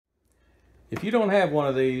If you don't have one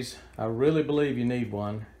of these, I really believe you need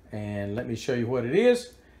one. And let me show you what it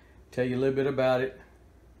is, tell you a little bit about it,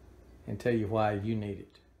 and tell you why you need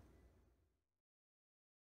it.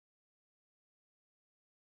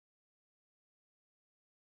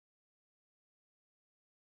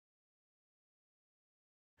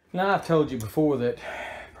 Now, I've told you before that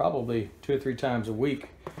probably 2 or 3 times a week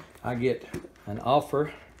I get an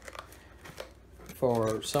offer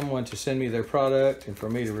for someone to send me their product and for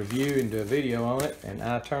me to review and do a video on it, and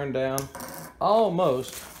I turn down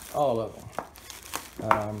almost all of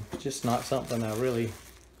them. Just not something I really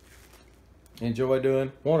enjoy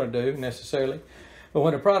doing, want to do necessarily. But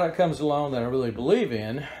when a product comes along that I really believe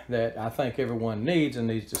in, that I think everyone needs and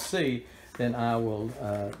needs to see, then I will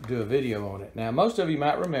do a video on it. Now, most of you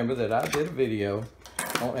might remember that I did a video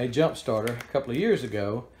on a jump starter a couple of years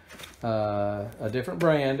ago, a different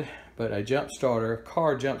brand, but a jump starter,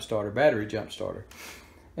 car jump starter, battery jump starter.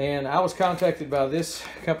 And I was contacted by this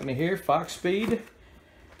company here, Foxpeed,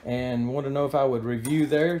 and wanted to know if I would review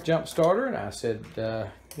their jump starter. And I said,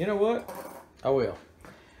 you know what? I will.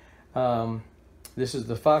 This is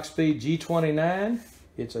the Foxpeed G29.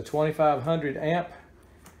 It's a 2500 amp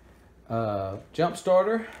jump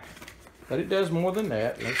starter, but it does more than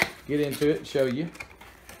that. Let's get into it and show you.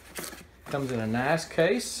 Comes in a nice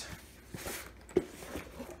case.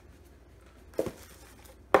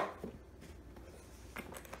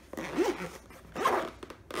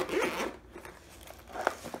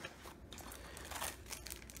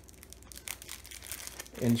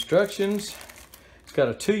 Instructions. It's got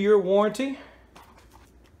a 2-year warranty.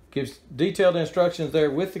 Gives detailed instructions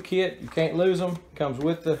there with the kit. You can't lose them. Comes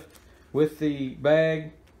with the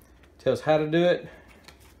bag. Tells how to do it,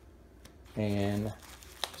 and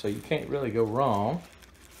so you can't really go wrong.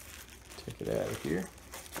 Take it out of here.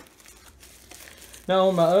 Now,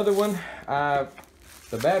 on my other one,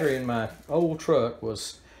 the battery in my old truck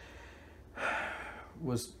was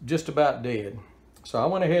just about dead, so I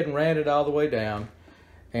went ahead and ran it all the way down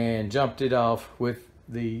and jumped it off with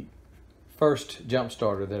the first jump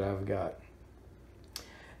starter that I've got.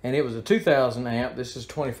 And it was a 2000 amp. This is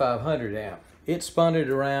 2500 amp. It spun it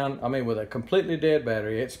around, I mean, with a completely dead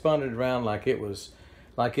battery, it spun it around like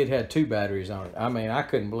it had 2 batteries on it. I mean, I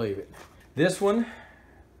couldn't believe it. This one,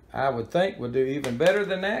 I would think, would do even better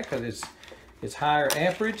than that because it's higher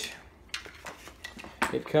amperage.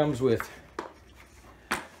 It comes with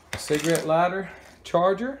a cigarette lighter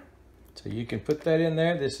charger, so you can put that in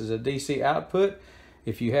there. This is a DC output.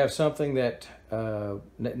 If you have something that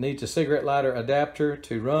needs a cigarette lighter adapter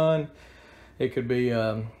to run, it could be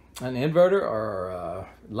an inverter or a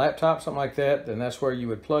laptop, something like that, then that's where you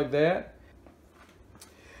would plug that.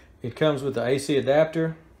 It comes with the AC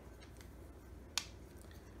adapter.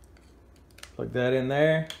 Plug that in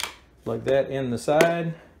there, plug that in the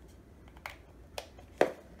side,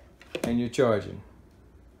 and you're charging.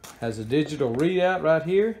 Has a digital readout right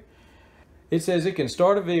here. It says it can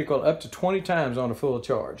start a vehicle up to 20 times on a full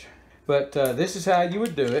charge. But this is how you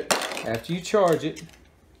would do it. After you charge it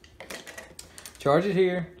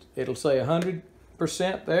here, it'll say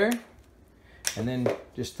 100% there, and then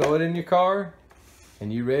just throw it in your car,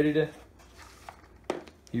 and you're ready to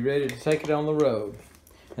take it on the road.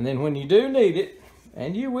 And then when you do need it,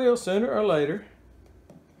 and you will sooner or later,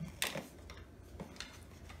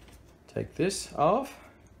 take this off,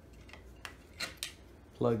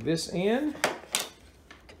 plug this in,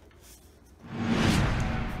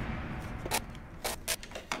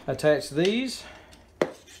 attach these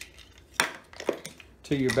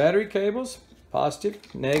to your battery cables, positive,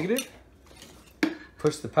 negative,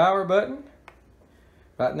 push the power button.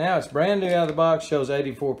 Right now it's brand new out of the box, shows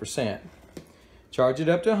 84%. Charge it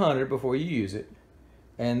up to 100 before you use it,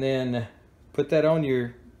 and then put that on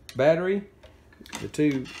your battery, the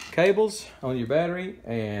 2 cables on your battery,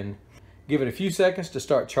 and give it a few seconds to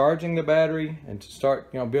start charging the battery and to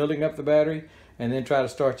start, building up the battery, and then try to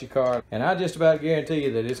start your car. And I just about guarantee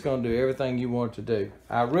you that it's going to do everything you want it to do.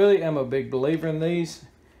 I really am a big believer in these,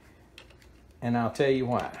 and I'll tell you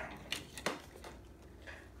why.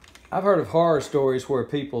 I've heard of horror stories where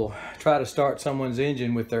people try to start someone's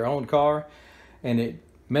engine with their own car and it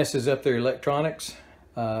messes up their electronics.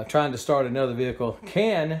 Trying to start another vehicle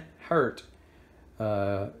can hurt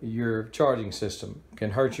your charging system, can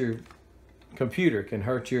hurt your computer, can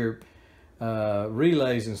hurt your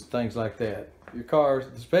relays and things like that. Your cars,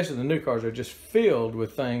 especially the new cars, are just filled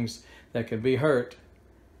with things that can be hurt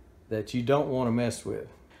that you don't want to mess with.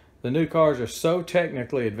 The new cars are so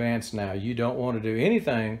technically advanced now, you don't want to do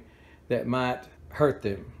anything that might hurt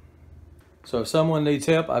them. So if someone needs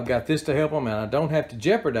help, I've got this to help them, and I don't have to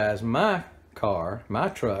jeopardize my car, my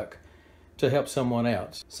truck, to help someone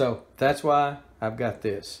else. So that's why I've got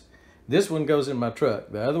this. This one goes in my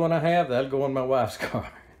truck. The other one I have, that'll go in my wife's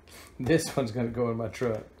car. This one's going to go in my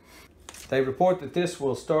truck. They report that this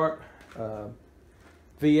will start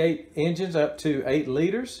V8 engines up to 8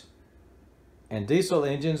 liters and diesel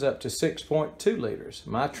engines up to 6.2 liters.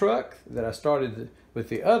 My truck that I started with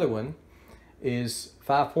the other one is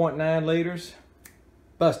 5.9 liters.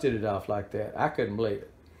 Busted it off like that. I couldn't believe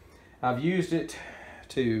it. I've used it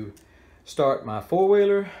to start my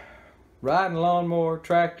four-wheeler, riding lawnmower,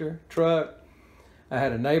 tractor, truck. I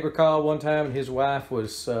had a neighbor call one time, and his wife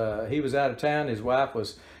was, he was out of town. His wife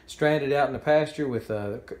was stranded out in the pasture with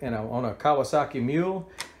on a Kawasaki mule,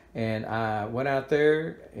 and I went out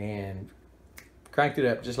there and cranked it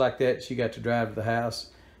up just like that. She got to drive to the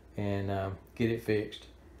house and get it fixed.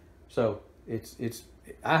 So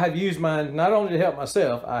I have used mine not only to help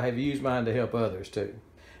myself, I have used mine to help others too.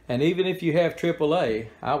 And even if you have AAA,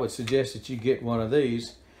 I would suggest that you get one of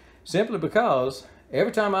these, simply because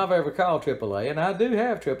every time I've ever called AAA, and I do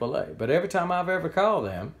have AAA, but every time I've ever called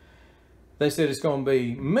them, they said it's going to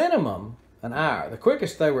be minimum an hour. The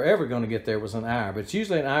quickest they were ever going to get there was an hour, but it's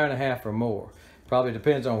usually an hour and a half or more. Probably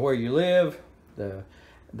depends on where you live, the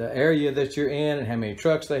area that you're in, and how many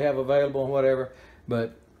trucks they have available and whatever.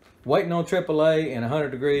 But waiting on AAA in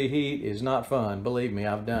 100-degree heat is not fun. Believe me,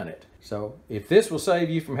 I've done it. So if this will save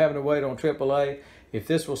you from having to wait on AAA, if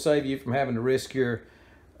this will save you from having to risk your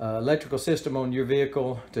electrical system on your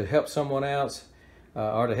vehicle to help someone else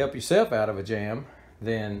or to help yourself out of a jam,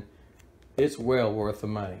 then it's well worth the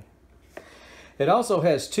money. It also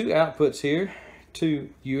has two outputs here, two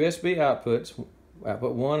USB outputs,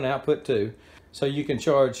 output 1 and output 2. So you can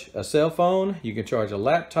charge a cell phone, you can charge a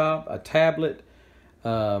laptop, a tablet,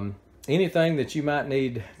 anything that you might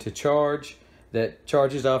need to charge that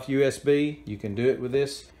charges off USB, you can do it with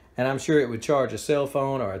this. And I'm sure it would charge a cell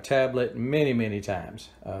phone or a tablet many, many times.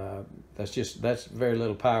 That's very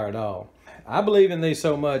little power at all. I believe in these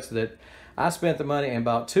so much that I spent the money and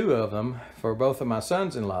bought 2 of them for both of my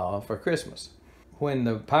sons-in-law for Christmas. When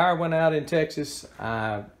the power went out in Texas,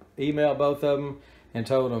 I emailed both of them and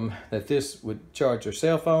told them that this would charge their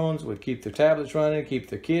cell phones, would keep their tablets running, keep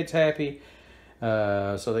their kids happy,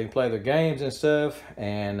 so they can play their games and stuff.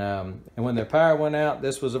 And when their power went out,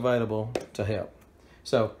 this was available to help.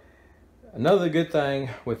 So another good thing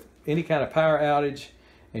with any kind of power outage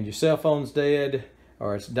and your cell phone's dead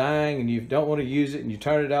or it's dying and you don't want to use it and you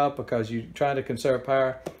turn it off because you're trying to conserve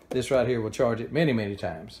power, this right here will charge it many, many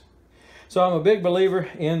times. So I'm a big believer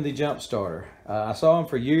in the jump starter. I saw them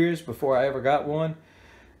for years before I ever got one,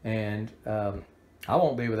 and I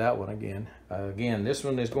won't be without one again. Again, this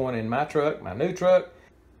one is going in my truck, my new truck.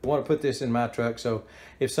 I want to put this in my truck so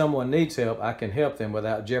if someone needs help, I can help them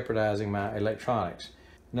without jeopardizing my electronics.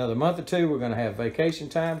 Another month or two, we're going to have vacation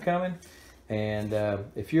time coming, and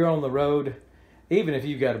if you're on the road, even if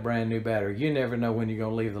you've got a brand new battery, you never know when you're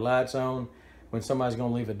going to leave the lights on, when somebody's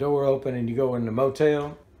going to leave a door open and you go in the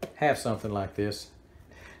motel. Have something like this.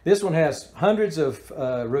 This one has hundreds of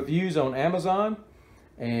reviews on Amazon,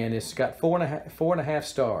 and it's got 4.5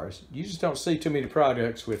 stars. You just don't see too many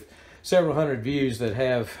products with several hundred views that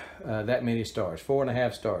have that many stars,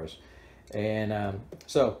 4.5 stars. And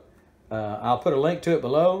I'll put a link to it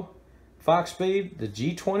below. Foxpeed, the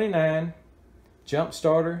G29 jump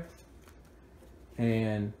starter,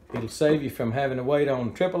 and it'll save you from having to wait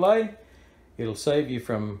on AAA. It'll save you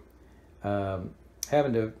from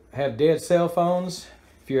having to have dead cell phones.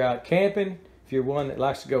 If you're out camping, if you're one that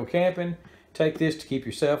likes to go camping, take this to keep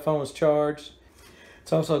your cell phones charged.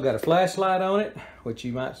 It's also got a flashlight on it, which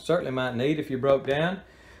you certainly might need if you broke down.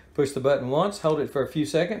 Push the button once, hold it for a few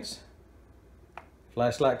seconds.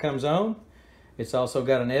 Flashlight comes on. It's also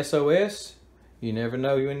got an SOS. You never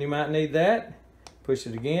know when you might need that. Push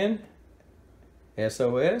it again.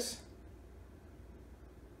 SOS.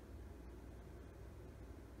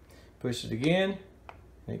 Push it again,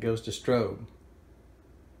 and it goes to strobe.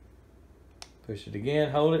 Push it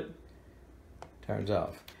again, hold it, turns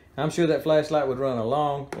off. I'm sure that flashlight would run a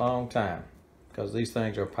long, long time because these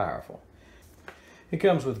things are powerful. It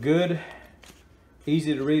comes with good,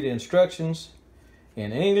 easy to read instructions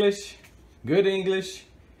in English, good English,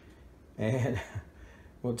 and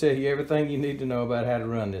we'll tell you everything you need to know about how to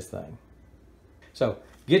run this thing. So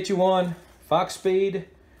get you one, Foxpeed.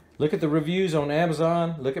 Look at the reviews on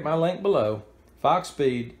Amazon. Look at my link below.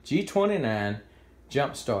 Foxpeed G29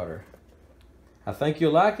 Jump Starter. I think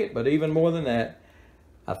you'll like it, but even more than that,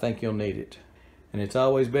 I think you'll need it. And it's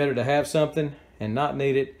always better to have something and not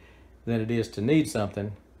need it than it is to need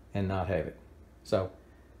something and not have it. So,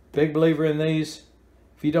 big believer in these.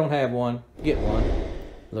 If you don't have one, get one.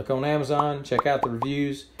 Look on Amazon, check out the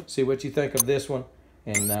reviews, See what you think of this one,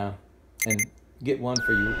 and get one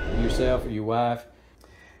for yourself or your wife.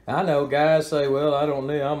 I know guys say, well, I don't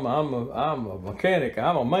need, I'm a mechanic,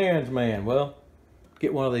 I'm a man's man. Well,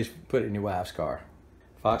 get one of these, put it in your wife's car.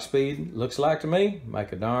 Foxpeed, looks like to me,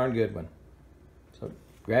 make a darn good one. So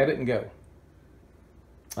grab it and go.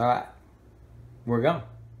 All right, we're gone.